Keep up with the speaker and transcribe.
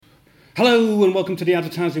Hello and welcome to the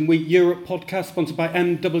Advertising Week Europe podcast sponsored by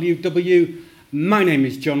MWW. My name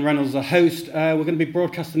is John Reynolds, the host. We're going to be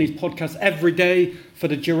broadcasting these podcasts every day for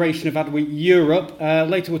the duration of Ad Week Europe.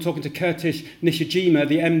 Later we're talking to Curtis Nishijima,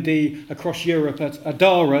 the MD across Europe at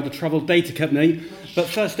ADARA, the travel data company. But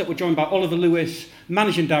first up we're joined by Oliver Lewis,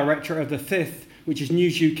 Managing Director of the Fifth, which is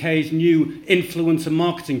News UK's new influencer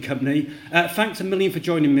marketing company. Thanks a million for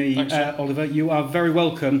joining me, Oliver. You are very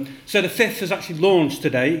welcome. So the Fifth has actually launched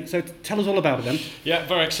today, so tell us all about it then. Yeah,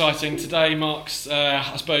 very exciting. Today marks,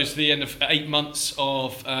 I suppose, the end of 8 months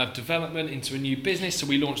of development into a new business. So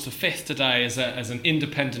we launched the Fifth today as an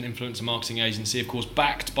independent influencer marketing agency, of course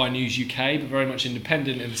backed by News UK, but very much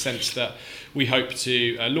independent in the sense that we hope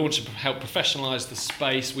to launch and help professionalise the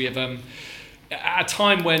space. We have at a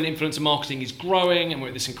time when influencer marketing is growing and we're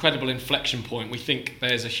at this incredible inflection point, we think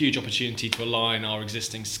there's a huge opportunity to align our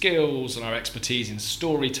existing skills and our expertise in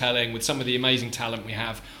storytelling with some of the amazing talent we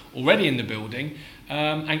have already in the building,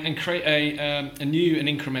 and create a new and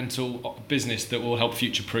incremental business that will help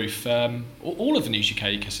future-proof all of the News UK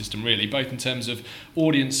ecosystem, really, both in terms of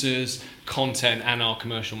audiences, content, and our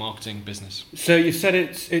commercial marketing business. So you said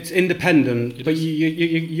it's independent, but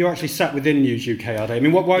you actually sat within News UK, are they? I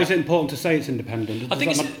mean, why is it important to say it's independent? I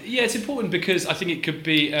think it's important because I think it could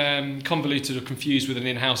be convoluted or confused with an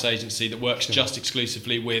in-house agency that works just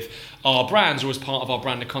exclusively with our brands or as part of our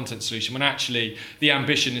branded content solution, when actually the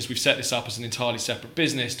ambition is we've set this up as an entirely separate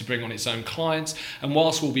business to bring on its own clients. And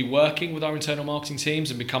whilst we'll be working with our internal marketing teams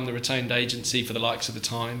and become the retained agency for the likes of the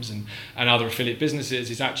Times and other affiliate businesses,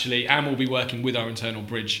 is actually, and we'll be working with our internal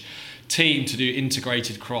Bridge team to do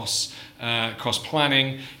integrated cross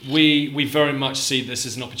planning. We very much see this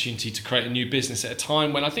as an opportunity to create a new business at a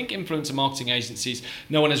time when I think influencer marketing agencies,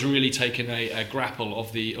 no one has really taken a grapple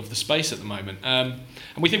of the space at the moment, and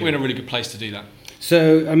we think we're in a really good place to do that.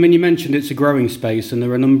 So, I mean, you mentioned it's a growing space and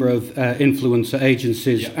there are a number of influencer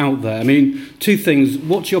agencies out there. I mean, two things.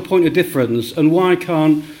 What's your point of difference and why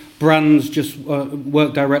can't brands just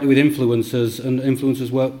work directly with influencers and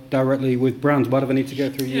influencers work directly with brands? Why do they need to go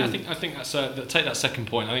through you? Yeah, I think that's take that second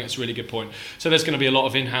point. I think that's a really good point. So there's going to be a lot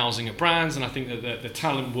of in-housing at brands, and I think that the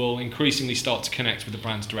talent will increasingly start to connect with the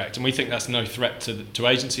brands direct. And we think that's no threat to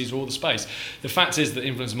agencies or the space. The fact is that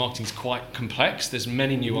influencer marketing is quite complex. There's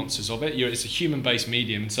many nuances of it. It's a human-based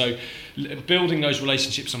medium, and so building those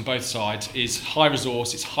relationships on both sides is high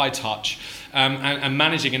resource, it's high touch. And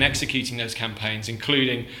managing and executing those campaigns,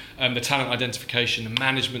 including the talent identification, the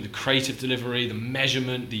management, the creative delivery, the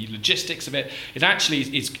measurement, the logistics of it, it actually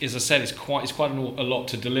is, as I said, is quite a lot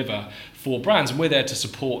to deliver for brands, and we're there to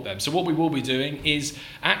support them. So what we will be doing is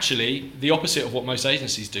actually the opposite of what most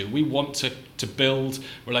agencies do. We want to build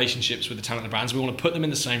relationships with the talent of the brands. We want to put them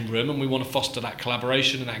in the same room, and we want to foster that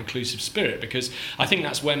collaboration and that inclusive spirit, because I think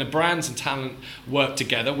that's when the brands and talent work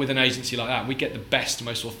together with an agency like that, we get the best,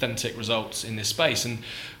 most authentic results in this space. And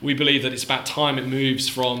we believe that it's about time it moves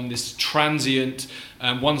from this transient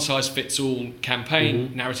one-size-fits-all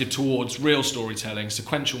campaign narrative towards real storytelling,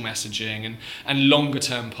 sequential messaging, and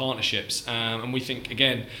longer-term partnerships. And we think,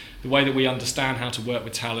 again, the way that we understand how to work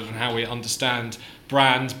with talent and how we understand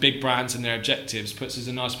brands, big brands and their objectives, puts us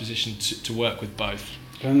in a nice position to work with both.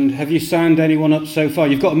 And have you signed anyone up so far?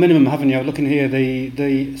 You've got a minimum, haven't you? Looking here,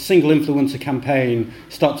 the single influencer campaign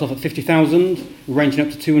starts off at 50,000, ranging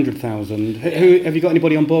up to 200,000. Who have you got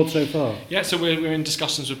anybody on board so far? Yeah, so we're in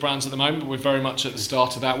discussions with brands at the moment, but we're very much at the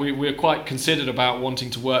start of that. We're quite considered about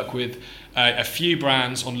wanting to work with a few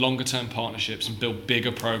brands on longer term partnerships and build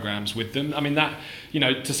bigger programs with them. I mean, that,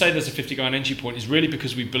 to say there's a 50 grand entry point is really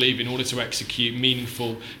because we believe in order to execute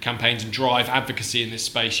meaningful campaigns and drive advocacy in this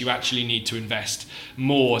space, you actually need to invest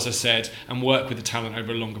more, as I said, and work with the talent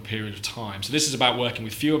over a longer period of time. So this is about working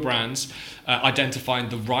with fewer brands, identifying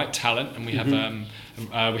the right talent, and we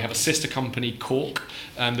have a sister company, Cork,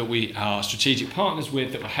 that we are strategic partners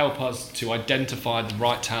with that will help us to identify the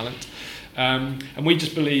right talent. And we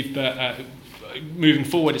just believe that moving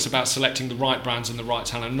forward, it's about selecting the right brands and the right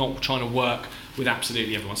talent, not trying to work with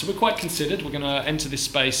absolutely everyone. So we're quite considered. We're going to enter this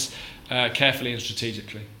space carefully and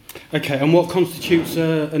strategically. Okay, and what constitutes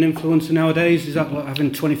an influencer nowadays? Is that like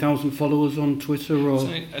having 20,000 followers on Twitter? Or?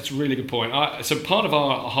 That's a really good point. So part of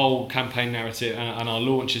our whole campaign narrative and our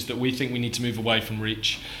launch is that we think we need to move away from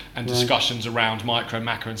reach and discussions around micro,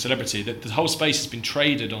 macro and celebrity. That the whole space has been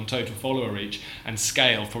traded on total follower reach and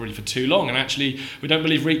scale probably for too long. And actually, we don't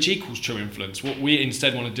believe reach equals true influence. What we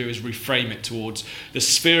instead want to do is reframe it towards the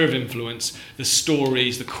sphere of influence, the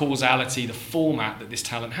stories, the causality, the format that this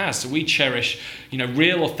talent has. So we cherish,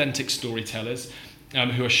 real authentic storytellers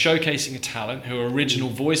who are showcasing a talent, who are original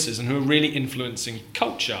voices, and who are really influencing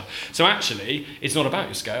culture. So actually, it's not about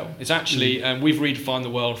your scale. It's actually, we've redefined the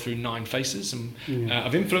world through 9 faces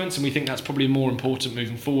of influence, and we think that's probably more important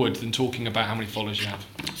moving forward than talking about how many followers you have.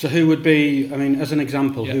 So who would be, I mean, as an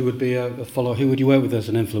example, who would be a follower? Who would you work with as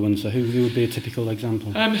an influencer? Who would be a typical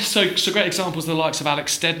example? So great examples are the likes of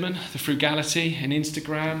Alex Steadman, The Frugality, and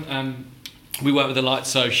Instagram. We work with the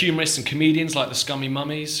likes of humorists and comedians like the Scummy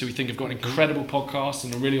Mummies, who we think have got an incredible podcast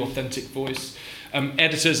and a really authentic voice.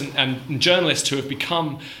 Editors and journalists who have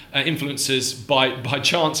become influencers by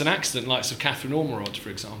chance and accident, likes of Catherine Ormerod, for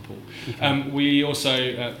example. We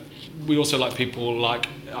also like people like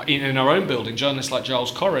in our own building, journalists like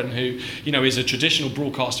Giles Corrin, who is a traditional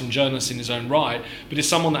broadcaster and journalist in his own right, but is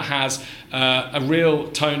someone that has a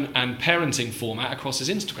real tone and parenting format across his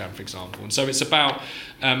Instagram, for example. And so it's about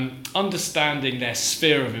understanding their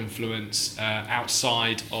sphere of influence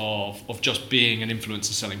outside of just being an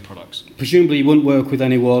influencer selling products. Presumably you wouldn't work with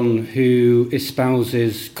anyone who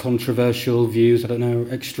espouses controversial views, I don't know,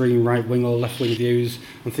 extreme right-wing or left-wing views.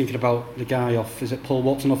 I'm thinking about the guy off, is it Paul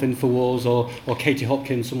Watson off InfoWars or Katie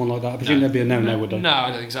Hopkins, someone like that. I presume there'd be a no, would there? No,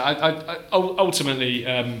 I don't think so. I ultimately...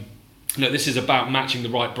 this is about matching the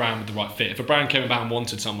right brand with the right fit. If a brand came about and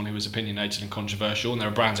wanted someone who was opinionated and controversial, and there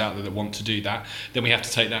are brands out there that want to do that, then we have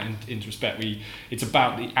to take that into respect. It's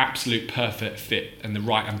about the absolute perfect fit and the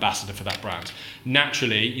right ambassador for that brand.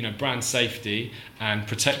 Naturally, brand safety and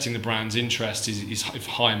protecting the brand's interest is of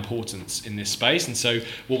high importance in this space. And so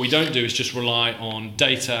what we don't do is just rely on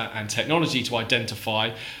data and technology to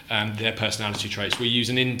identify their personality traits. We use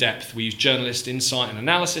journalist insight and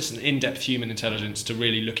analysis and in-depth human intelligence to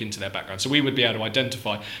really look into their background. So we would be able to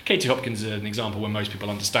identify, Katie Hopkins is an example where most people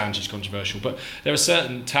understand she's controversial, but there are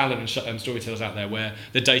certain talent and storytellers out there where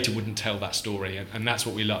the data wouldn't tell that story, and that's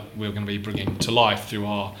what we're going to be bringing to life through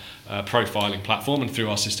our profiling platform and through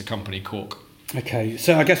our sister company, Cork. Okay,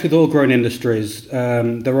 so I guess with all growing industries,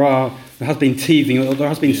 there has been teething, or there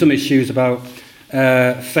has been some issues about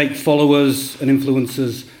fake followers and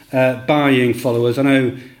influencers buying followers.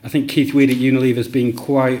 I think Keith Weed at Unilever has been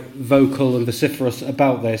quite vocal and vociferous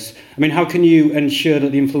about this. I mean, how can you ensure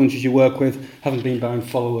that the influencers you work with haven't been buying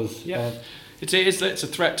followers? It's a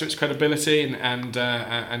threat to its credibility, and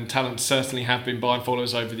talent certainly have been buying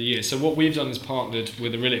followers over the years. So what we've done is partnered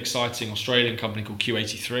with a really exciting Australian company called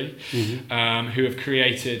Q83, who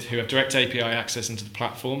have direct API access into the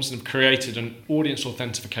platforms and have created an audience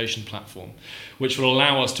authentication platform, which will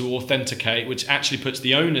allow us to authenticate, which actually puts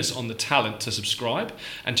the onus on the talent to subscribe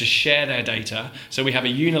and to share their data. So we have a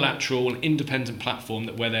unilateral and independent platform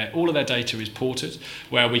where all of their data is ported,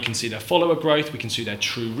 where we can see their follower growth, we can see their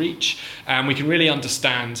true reach, and we can really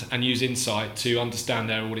understand and use insight to understand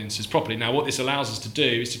their audiences properly. Now, what this allows us to do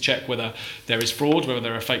is to check whether there is fraud, whether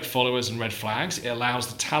there are fake followers and red flags. It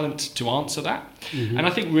allows the talent to answer that. And I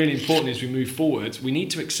think really importantly as we move forward, we need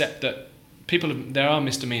to accept that there are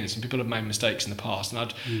misdemeanors and people have made mistakes in the past, and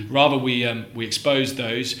I'd rather we expose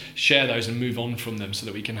those, share those, and move on from them so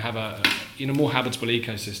that we can have a more habitable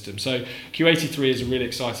ecosystem. So Q83 is a really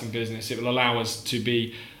exciting business. It will allow us to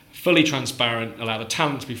be fully transparent, allow the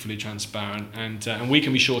talent to be fully transparent, and we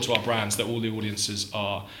can be sure to our brands that all the audiences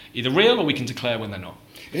are either real or we can declare when they're not.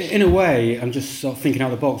 In a way, I'm just sort of thinking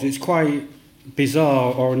out of the box, it's quite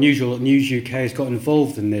bizarre or unusual that News UK has got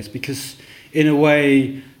involved in this, because in a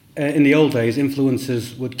way, in the old days,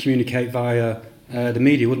 influencers would communicate via the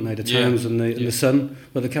media, wouldn't they? The Times and the Sun.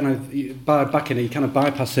 But they're kind of, back in it, you're kind of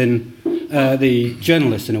bypassing the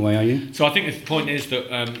journalists in a way, are you? So I think the point is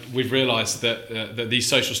that we've realised that these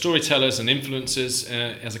social storytellers and influencers,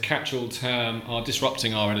 as a catch-all term, are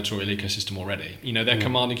disrupting our editorial ecosystem already. They're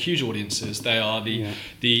commanding huge audiences. They are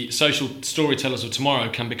the social storytellers of tomorrow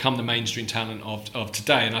can become the mainstream talent of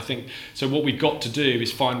today. And I think, so what we've got to do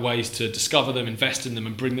is find ways to discover them, invest in them,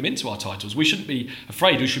 and bring them into our titles. We shouldn't be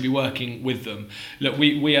afraid. We should be working with them. Look,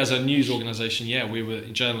 we as a news organisation, we were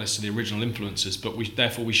journalists are the original influencers, but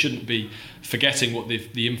we shouldn't be forgetting what the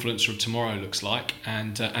influencer of tomorrow looks like,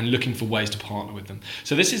 and looking for ways to partner with them.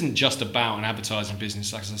 So this isn't just about an advertising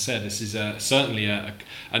business, like as I said. This is certainly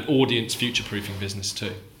an audience future-proofing business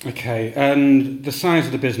too. Okay, and the size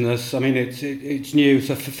of the business, I mean, it's new,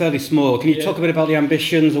 so fairly small. Can you talk a bit about the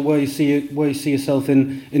ambitions or where you see yourself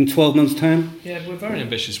in 12 months' time? Yeah, we're very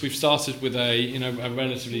ambitious. We've started with a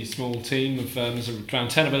relatively small team of there's around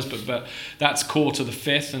 10 of us, but that's core to the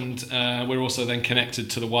fifth, and we're also then connected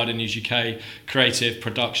to the wider News UK creative,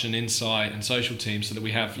 production, insight, and social team, so that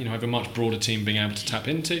we have a much broader team being able to tap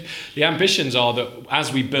into. The ambitions are that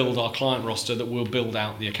as we build our client roster, that we'll build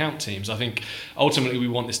out the account teams. I think ultimately we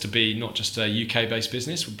want this to be not just a UK-based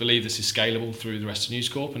business. We believe this is scalable through the rest of News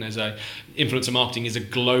Corp, and influencer marketing is a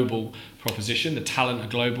global proposition. The talent are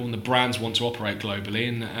global, and the brands want to operate globally,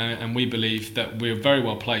 and we believe that we're very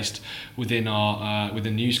well placed within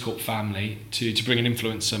within News Corp family to bring an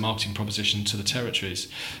influencer marketing proposition to the territories.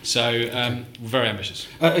 So we're very ambitious.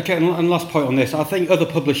 Okay, and last point on this, I think other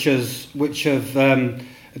publishers which have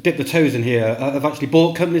dipped the toes in here have actually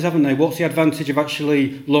bought companies, haven't they? What's the advantage of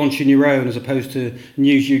actually launching your own as opposed to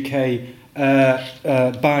News UK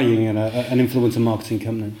buying an influencer marketing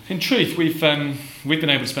company? In truth, we've been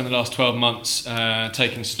able to spend the last 12 months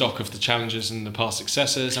taking stock of the challenges and the past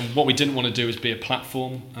successes, and what we didn't want to do is be a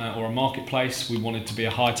platform or a marketplace. We wanted to be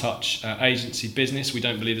a high-touch agency business. We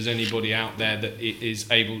don't believe there's anybody out there that is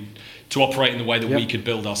able to operate in the way that we could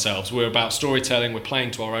build ourselves. We're about storytelling. We're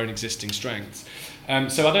playing to our own existing strengths.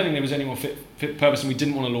 So I don't think there was any more fit purpose, and we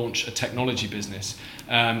didn't want to launch a technology business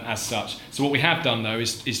as such. So what we have done, though,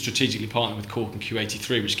 is strategically partner with Cork and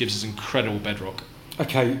Q83, which gives us incredible bedrock.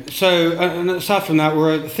 Okay, so and aside from that,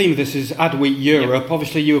 the theme of this is Adweek Europe. Yep.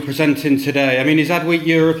 Obviously, you were presenting today. I mean, is Adweek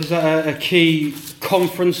Europe, is that a key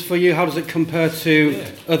conference for you? How does it compare to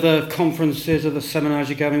other conferences, other seminars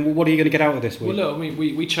you go? I mean, what are you going to get out of this week? Well, look,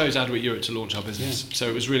 we chose Adweek Europe to launch our business, so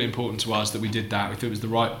it was really important to us that we did that. We thought it was the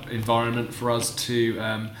right environment for us to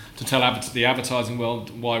tell the advertising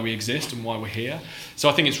world why we exist and why we're here. So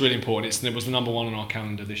I think it's really important. It was the number one on our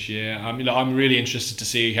calendar this year. I mean, I'm really interested to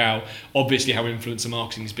see how influencer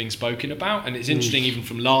marketing is being spoken about, and it's interesting. Even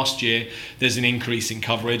from last year, there's an increase in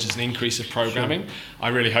coverage, there's an increase of programming. Sure. I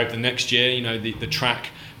really hope the next year, the track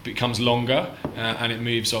becomes longer and it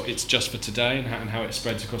moves. It's just for today and how it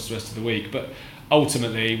spreads across the rest of the week. But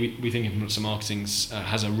ultimately, we think influencer marketing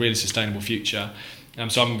has a really sustainable future.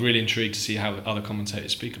 So I'm really intrigued to see how other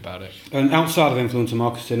commentators speak about it. And outside of influencer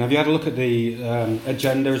marketing, have you had a look at the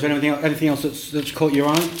agenda? Is there anything else that's caught your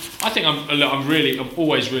eye? I think I'm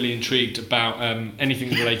always really intrigued about anything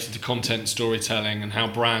related to content storytelling and how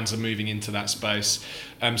brands are moving into that space.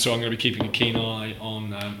 So I'm going to be keeping a keen eye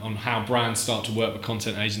on how brands start to work with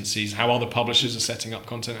content agencies, how other publishers are setting up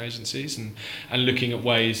content agencies, and looking at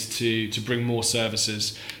ways to bring more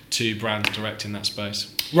services to brands direct in that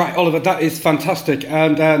space. Right, Oliver, that is fantastic.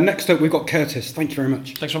 And next up, we've got Curtis. Thank you very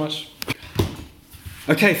much. Thanks very much.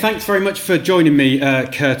 Okay, thanks very much for joining me,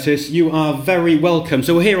 Curtis. You are very welcome.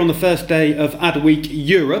 So we're here on the first day of Adweek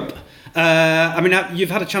Europe. You've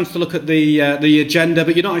had a chance to look at the agenda,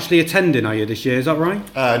 but you're not actually attending, are you, this year? Is that right?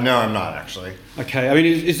 No, I'm not actually. Okay. I mean,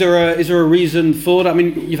 is there a reason for that? I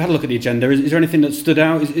mean, you've had a look at the agenda. Is there anything that stood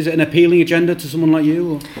out? Is it an appealing agenda to someone like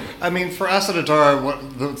you? Or? I mean, for us at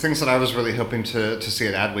ADARA, the things that I was really hoping to see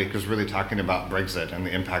at Adweek was really talking about Brexit and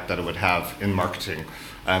the impact that it would have in marketing.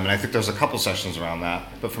 And I think there's a couple sessions around that.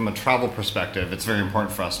 But from a travel perspective, it's very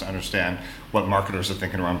important for us to understand what marketers are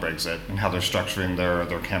thinking around Brexit and how they're structuring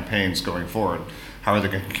their campaigns going forward. How are they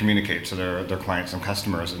going to communicate to their clients and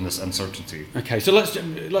customers in this uncertainty? Okay, so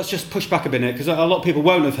let's just push back a minute, because a lot of people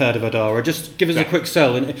won't have heard of ADARA. Just give us a quick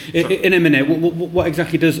sell in a minute. What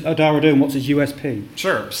exactly does ADARA do, and what's its USP?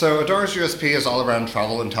 Sure. So ADARA's USP is all around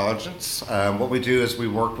travel intelligence. What we do is we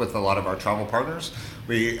work with a lot of our travel partners.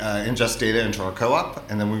 We ingest data into our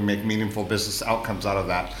co-op, and then we make meaningful business outcomes out of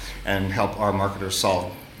that and help our marketers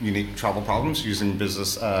solve unique travel problems using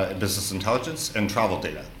business intelligence and travel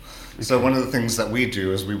data. So one of the things that we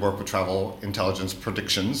do is we work with travel intelligence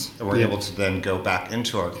predictions, and we're able to then go back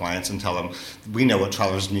into our clients and tell them, we know what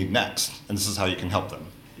travelers need next, and this is how you can help them.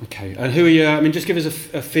 Okay, and who are you? I mean, just give us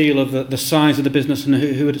a feel of the size of the business and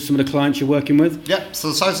who are some of the clients you're working with? Yeah, so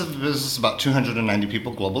the size of the business is about 290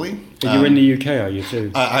 people globally. But you're in the UK, are you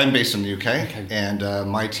too? I'm based in the UK, and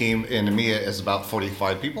my team in EMEA is about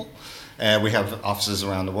 45 people. We have offices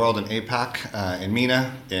around the world in APAC, in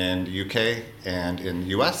MENA, in the UK, and in the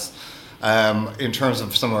US. In terms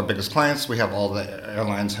of some of our biggest clients, we have all the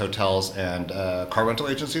airlines, hotels, and car rental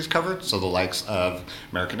agencies covered. So the likes of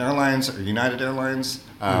American Airlines or United Airlines.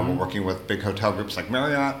 We're working with big hotel groups like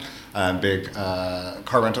Marriott, big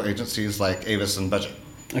car rental agencies like Avis and Budget.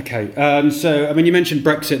 Okay, so I mean, you mentioned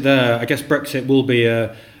Brexit there. I guess Brexit will be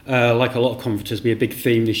like a lot of conferences, be a big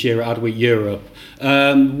theme this year at Adweek Europe.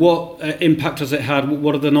 What impact has it had?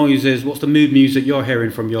 What are the noises? What's the mood music you're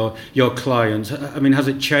hearing from your clients? I mean, has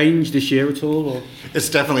it changed this year at all? Or? It's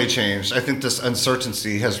definitely changed. I think this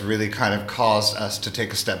uncertainty has really kind of caused us to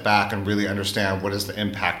take a step back and really understand what is the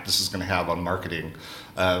impact this is going to have on marketing.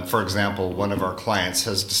 For example, one of our clients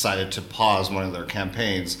has decided to pause one of their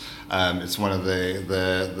campaigns. It's one of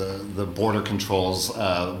the border controls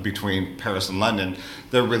between Paris and London.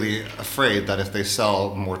 They're really afraid that if they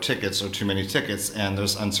sell more tickets or too many tickets and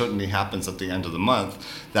there's uncertainty happens at the end of the month,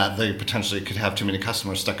 that they potentially could have too many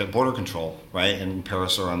customers stuck at border control, right, in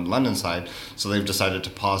Paris or on the London side. So they've decided to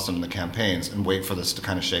pause some of the campaigns and wait for this to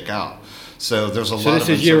kind of shake out. So there's a lot of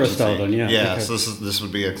uncertainty. So this is Eurostar then, yeah? Yeah, okay. so this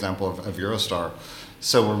would be an example of Eurostar.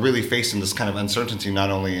 So we're really facing this kind of uncertainty, not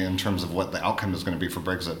only in terms of what the outcome is going to be for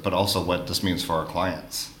Brexit, but also what this means for our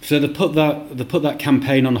clients. So they put that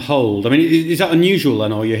campaign on hold. I mean, is that unusual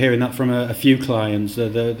then, or you're hearing that from a few clients?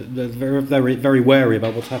 They're very, very wary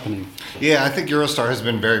about what's happening. Yeah, I think Eurostar has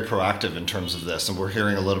been very proactive in terms of this, and we're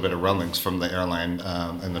hearing a little bit of rumblings from the airline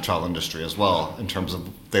and the travel industry as well, in terms of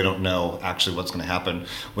they don't know actually what's going to happen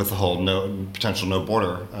with the whole potential no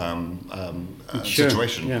border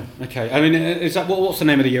situation. Yeah. Okay. I mean, is that what's the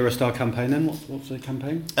name of the Eurostar campaign then? What's the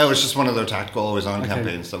campaign? Oh, it's just one of their tactical, always-on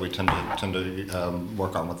campaigns that we tend to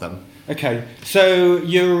work on with them. Okay, so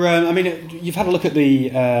you've had a look at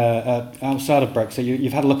the outside of Brexit.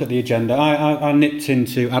 You've had a look at the agenda. I nipped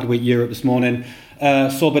into Adweek Europe this morning.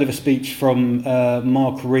 Saw a bit of a speech from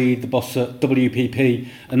Mark Reed, the boss at WPP,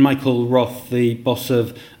 and Michael Roth, the boss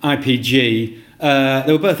of IPG.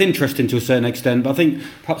 They were both interesting to a certain extent, but I think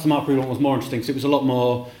perhaps the Mark Reed one was more interesting because it was a lot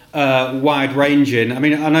more wide-ranging. I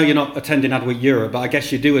mean, I know you're not attending Adweek Europe, but I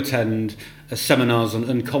guess you do attend seminars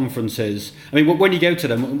and conferences. I mean, when you go to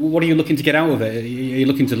them, what are you looking to get out of it? Are you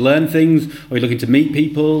looking to learn things? Or are you looking to meet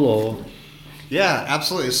people? Or Yeah,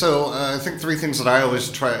 absolutely. So I think three things that I always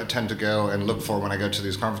tend to go and look for when I go to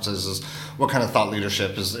these conferences is what kind of thought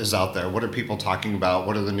leadership is out there. What are people talking about?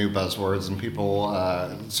 What are the new buzzwords and people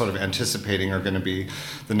sort of anticipating are going to be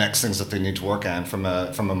the next things that they need to work on from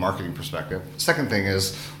a marketing perspective? Second thing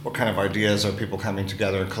is what kind of ideas are people coming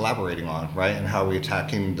together and collaborating on, right? And how are we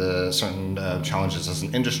attacking the certain challenges as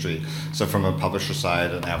an industry? So from a publisher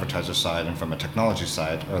side, an advertiser side, and from a technology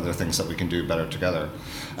side, are there things that we can do better together?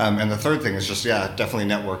 And the third thing is just definitely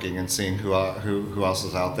networking and seeing who else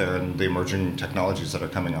is out there and the emerging technologies that are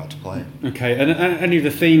coming out to play. Okay, and any of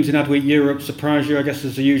the themes in Adweek Europe surprise you? I guess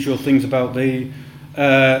there's the usual things about the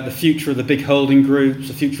future of the big holding groups,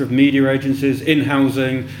 the future of media agencies,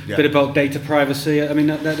 in-housing, a bit about data privacy. I mean,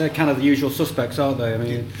 they're kind of the usual suspects, aren't they? I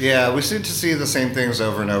mean, yeah, we seem to see the same things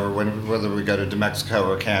over and over. Whether we go to Mexico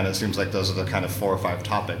or Cannes, it seems like those are the kind of 4 or 5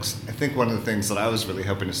 topics. I think one of the things that I was really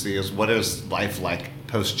hoping to see is what is life like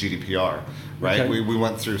post GDPR, right? Okay. We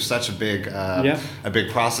went through such a big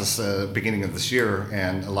process beginning of this year,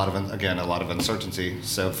 and a lot of uncertainty.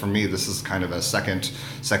 So for me, this is kind of a second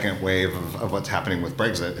wave of what's happening with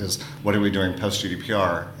Brexit. Is what are we doing post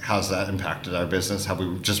GDPR? How's that impacted our business? Have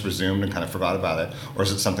we just resumed and kind of forgot about it, or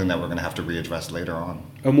is it something that we're going to have to readdress later on?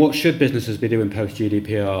 And what should businesses be doing post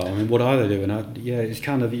GDPR? I mean, what are they doing? It's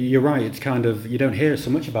kind of, you're right. It's kind of, you don't hear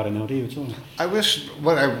so much about it now, do you at all?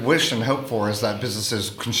 What I wish and hope for is that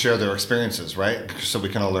businesses can share their experiences, right? So we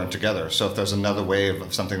can all learn together. So if there's another wave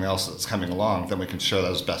of something else that's coming along, then we can share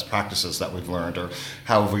those best practices that we've learned, or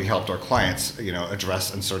how have we helped our clients,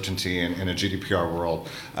 address uncertainty in a GDPR world.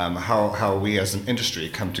 How we as an industry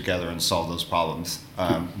come together and solve those problems.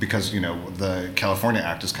 Because the California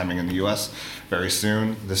Act is coming in the U.S. very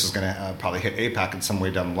soon. This is going to probably hit APAC in some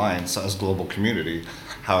way down the line. So as a global community,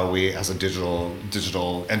 how are we as a digital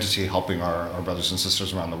entity helping our brothers and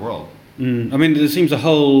sisters around the world? I mean, there seems a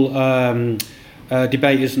whole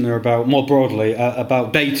debate, isn't there, about more broadly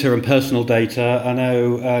about data and personal data. I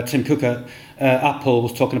know Tim Cook at Apple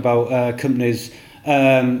was talking about companies.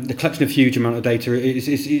 The collection of huge amount of data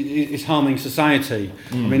is harming society.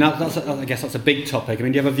 I mean, I guess that's a big topic. I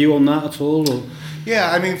mean, do you have a view on that at all? Or?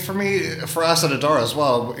 Yeah, I mean, for us at ADARA as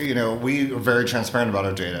well, we are very transparent about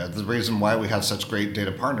our data. The reason why we have such great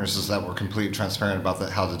data partners is that we're completely transparent about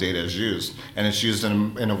how the data is used. And it's used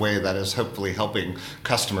in a way that is hopefully helping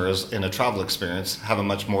customers in a travel experience have a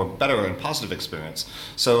much more better and positive experience.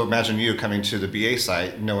 So imagine you coming to the BA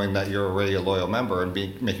site knowing that you're already a loyal member and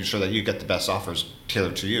making sure that you get the best offers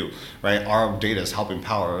tailored to you, right? Our data is helping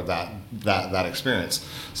power that experience.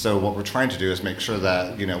 So what we're trying to do is make sure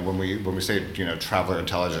that when we say traveler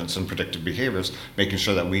intelligence and predictive behaviors, making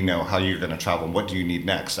sure that we know how you're going to travel and what do you need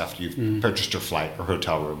next after you've purchased your flight or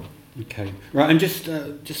hotel room. Okay, right. And just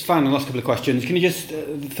finally, last couple of questions. Can you just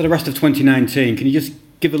for the rest of 2019, can you just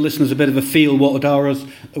give the listeners a bit of a feel what ADARA's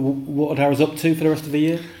up to for the rest of the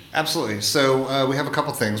year? Absolutely. So we have a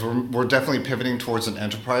couple things. We're definitely pivoting towards an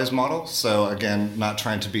enterprise model. So again, not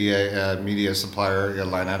trying to be a media supplier, a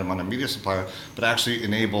line item on a media supplier, but actually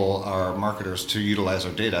enable our marketers to utilize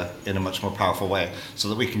our data in a much more powerful way so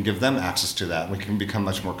that we can give them access to that. We can become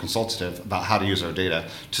much more consultative about how to use our data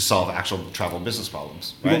to solve actual travel business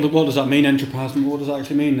problems. Right? What does that mean, enterprise? What does that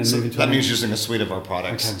actually mean? Then So that means using a suite of our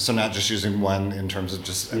products. Okay. So not just using one in terms of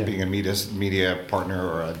just being a media partner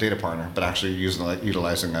or a data partner, but actually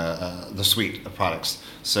utilizing the suite of products.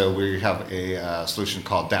 So we have a solution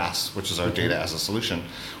called DAS, which is our data as a solution,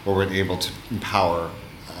 where we're able to empower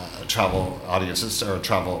travel audiences or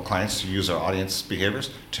travel clients to use our audience behaviors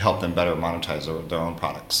to help them better monetize their own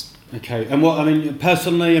products. Okay, and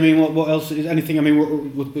personally, what else is anything?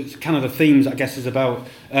 It's kind of the themes, I guess, is about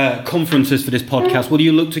conferences for this podcast. Will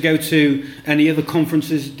you look to go to any other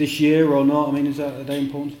conferences this year or not? Are they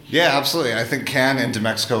important? Yeah, absolutely. I think Cannes and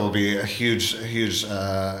Mexico will be a huge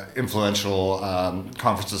influential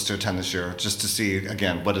conferences to attend this year, just to see,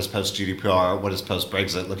 again, what is post GDPR, what is post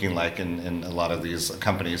Brexit looking like in a lot of these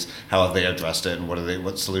companies, how have they addressed it, and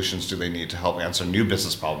what solutions do they need to help answer new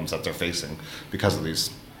business problems that they're facing because of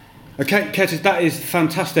these. Okay, Curtis, that is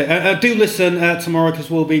fantastic. Do listen tomorrow, because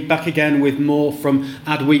we'll be back again with more from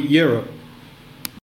Adweek Europe.